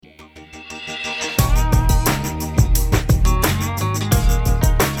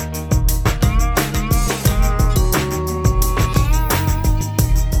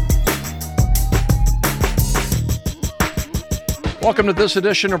Welcome to this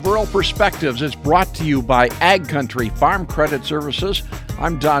edition of Rural Perspectives. It's brought to you by Ag Country Farm Credit Services.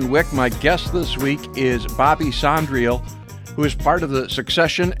 I'm Don Wick. My guest this week is Bobby Sondriel, who is part of the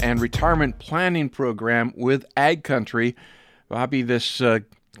Succession and Retirement Planning Program with Ag Country. Bobby, this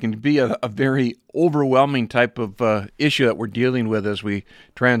can be a very overwhelming type of issue that we're dealing with as we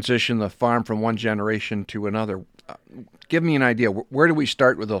transition the farm from one generation to another. Give me an idea. Where do we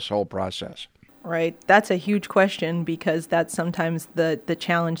start with this whole process? Right. That's a huge question because that's sometimes the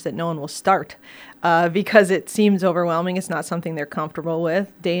challenge that no one will start because it seems overwhelming. It's not something they're comfortable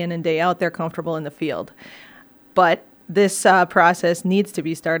with. Day in and day out, they're comfortable in the field. But this process needs to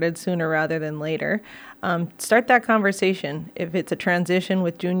be started sooner rather than later. Start that conversation. If it's a transition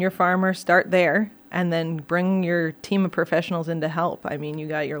with junior farmers, start there and then bring your team of professionals in to help. I mean, you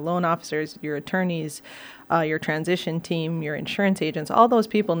got your loan officers, your attorneys, your transition team, your insurance agents, all those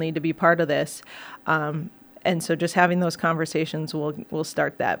people need to be part of this. And so just having those conversations will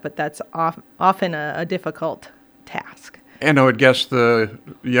start that, but that's often a difficult task. And I would guess the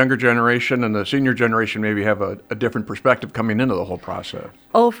younger generation and the senior generation maybe have a different perspective coming into the whole process.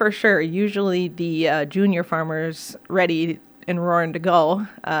 Oh, for sure. Usually the junior farmers ready and roaring to go.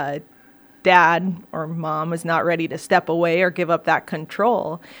 Dad or mom is not ready to step away or give up that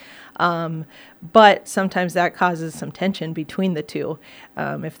control. But sometimes that causes some tension between the two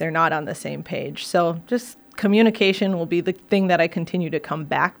if they're not on the same page. So just communication will be the thing that I continue to come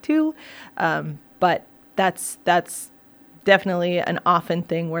back to. But that's definitely an often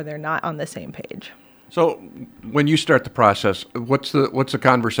thing where they're not on the same page. So when you start the process, what's the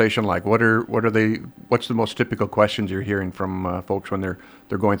conversation like? What's the most typical questions you're hearing from folks when they're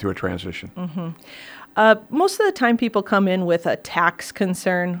going through a transition? Mm-hmm. Most of the time people come in with a tax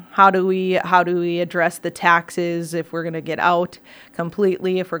concern. How do we address the taxes if we're going to get out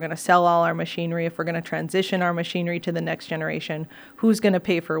completely, if we're going to sell all our machinery, if we're going to transition our machinery to the next generation, who's going to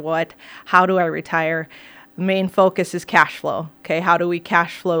pay for what, how do I retire? The main focus is cash flow. Okay, how do we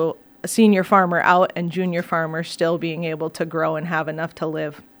cash flow a senior farmer out and junior farmer still being able to grow and have enough to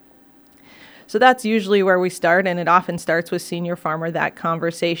live? So that's usually where we start, and it often starts with senior farmer, that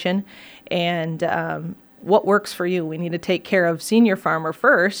conversation, and what works for you. We need to take care of senior farmer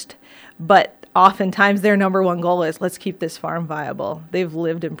first, but oftentimes their number one goal is let's keep this farm viable. They've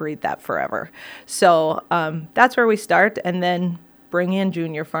lived and breathed that forever. So that's where we start, and then bring in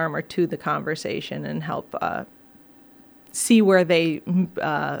junior farmer to the conversation and help see where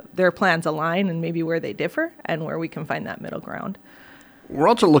their plans align and maybe where they differ and where we can find that middle ground. We're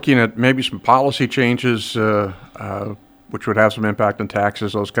also looking at maybe some policy changes which would have some impact on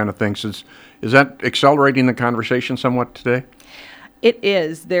taxes, those kind of things. Is that accelerating the conversation somewhat today? It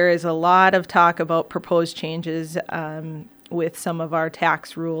is. There is a lot of talk about proposed changes with some of our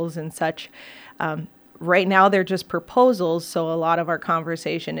tax rules and such. Right now, they're just proposals, so a lot of our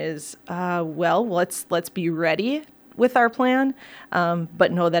conversation is, let's be ready with our plan,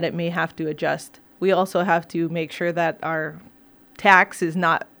 but know that it may have to adjust. We also have to make sure that our tax is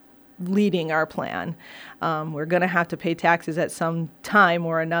not leading our plan. We're going to have to pay taxes at some time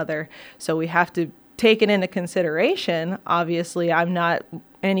or another, so we have to take it into consideration. Obviously, I'm not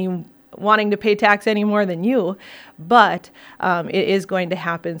wanting to pay tax any more than you, but it is going to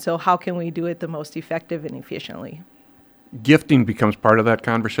happen. So how can we do it the most effective and efficiently? Gifting becomes part of that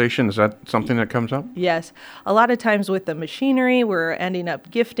conversation. Is that something that comes up? Yes. A lot of times with the machinery, we're ending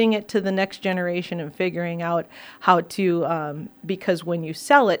up gifting it to the next generation and figuring out how to, because when you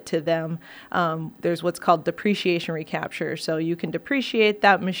sell it to them, there's what's called depreciation recapture. So you can depreciate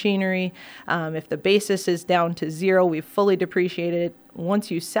that machinery. If the basis is down to zero, we've fully depreciated it. Once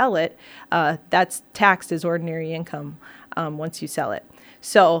you sell it, that's taxed as ordinary income once you sell it.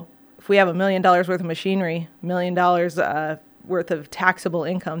 So if we have $1 million worth of machinery, $1 million worth of taxable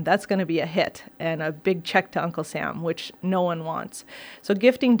income, that's going to be a hit and a big check to Uncle Sam, which no one wants. So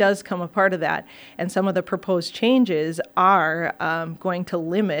gifting does come a part of that. And some of the proposed changes are going to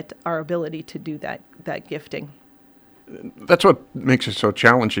limit our ability to do that gifting. That's what makes it so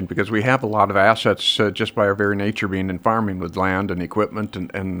challenging, because we have a lot of assets just by our very nature being in farming, with land and equipment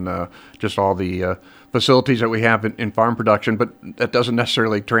and just all the facilities that we have in farm production, but that doesn't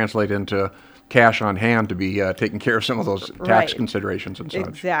necessarily translate into cash on hand to be taking care of some of those tax considerations and such.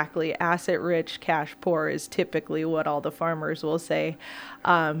 Exactly. Asset rich, cash poor is typically what all the farmers will say.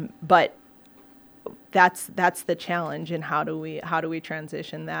 But that's the challenge, and how do we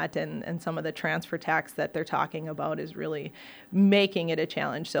transition that, and some of the transfer tax that they're talking about is really making it a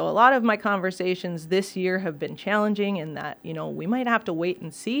challenge. So a lot of my conversations this year have been challenging in that, we might have to wait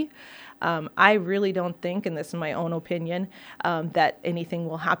and see. I really don't think, and this is my own opinion, that anything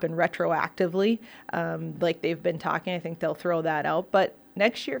will happen retroactively like they've been talking. I think they'll throw that out, but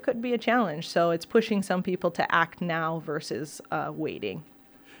next year could be a challenge. So it's pushing some people to act now versus waiting.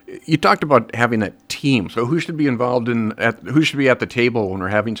 You talked about having a team. So who should be involved who should be at the table when we're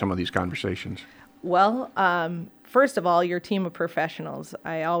having some of these conversations? Well, first of all, your team of professionals.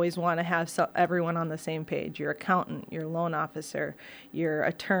 I always want to have everyone on the same page. Your accountant, your loan officer, your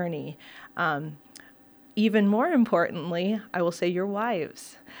attorney. Even more importantly, I will say your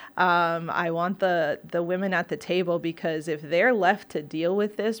wives. I want the women at the table, because if they're left to deal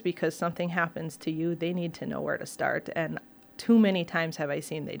with this because something happens to you, they need to know where to start. And too many times have I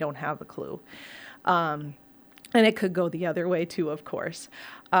seen they don't have a clue. And it could go the other way too, of course.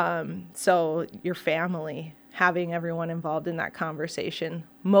 So your family, having everyone involved in that conversation.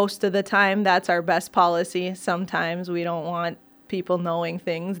 Most of the time, that's our best policy. Sometimes we don't want people knowing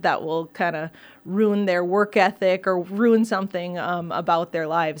things that will kind of ruin their work ethic or ruin something about their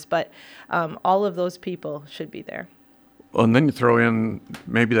lives. But all of those people should be there. Well, and then you throw in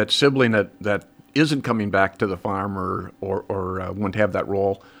maybe that sibling that isn't coming back to the farm or wouldn't have that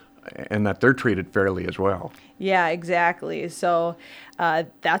role, and that they're treated fairly as well. Yeah, exactly. So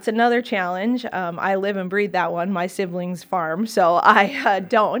that's another challenge. I live and breathe that one. My siblings farm, so I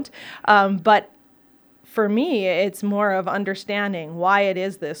don't. But for me, it's more of understanding why it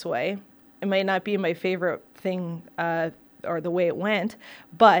is this way. It might not be my favorite thing or the way it went,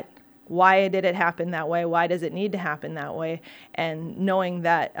 but why did it happen that way? Why does it need to happen that way? And knowing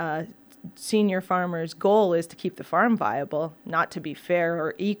that senior farmers' goal is to keep the farm viable, not to be fair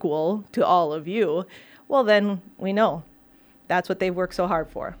or equal to all of you, well, then we know that's what they've worked so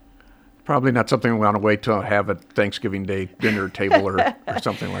hard for. Probably not something we want to wait till have at Thanksgiving Day dinner table or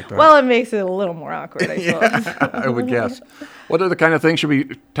something like that. Well, it makes it a little more awkward, I suppose. Yeah, I would guess. What are the kind of things should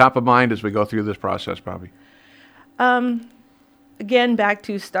be top of mind as we go through this process, Bobby? Again, back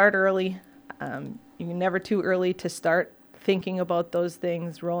to start early. You're never too early to start thinking about those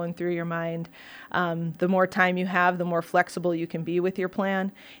things rolling through your mind. The more time you have, the more flexible you can be with your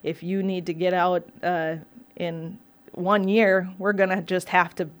plan. If you need to get out in 1 year, we're going to just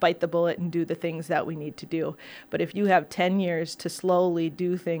have to bite the bullet and do the things that we need to do. But if you have 10 years to slowly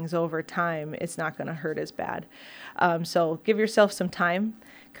do things over time, it's not going to hurt as bad. So give yourself some time,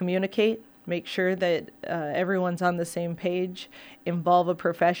 communicate, make sure that everyone's on the same page, involve a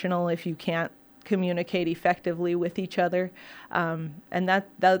professional if you can't communicate effectively with each other. And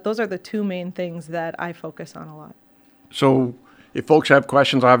those are the two main things that I focus on a lot. So if folks have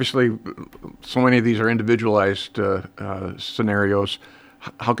questions, obviously so many of these are individualized scenarios.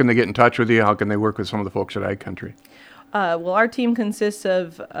 How can they get in touch with you? How can they work with some of the folks at Ag Country? Well, our team consists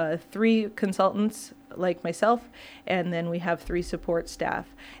of 3 consultants like myself, and then we have 3 support staff.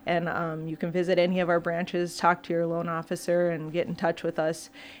 And you can visit any of our branches, talk to your loan officer, and get in touch with us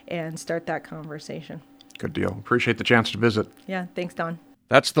and start that conversation. Good deal. Appreciate the chance to visit. Yeah, thanks, Don.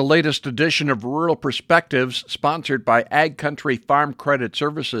 That's the latest edition of Rural Perspectives, sponsored by Ag Country Farm Credit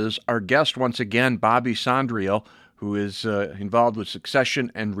Services. Our guest, once again, Bobby Sondriel, who is involved with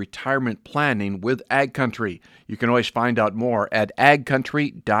succession and retirement planning with Ag Country. You can always find out more at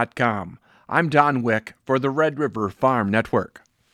agcountry.com. I'm Don Wick for the Red River Farm Network.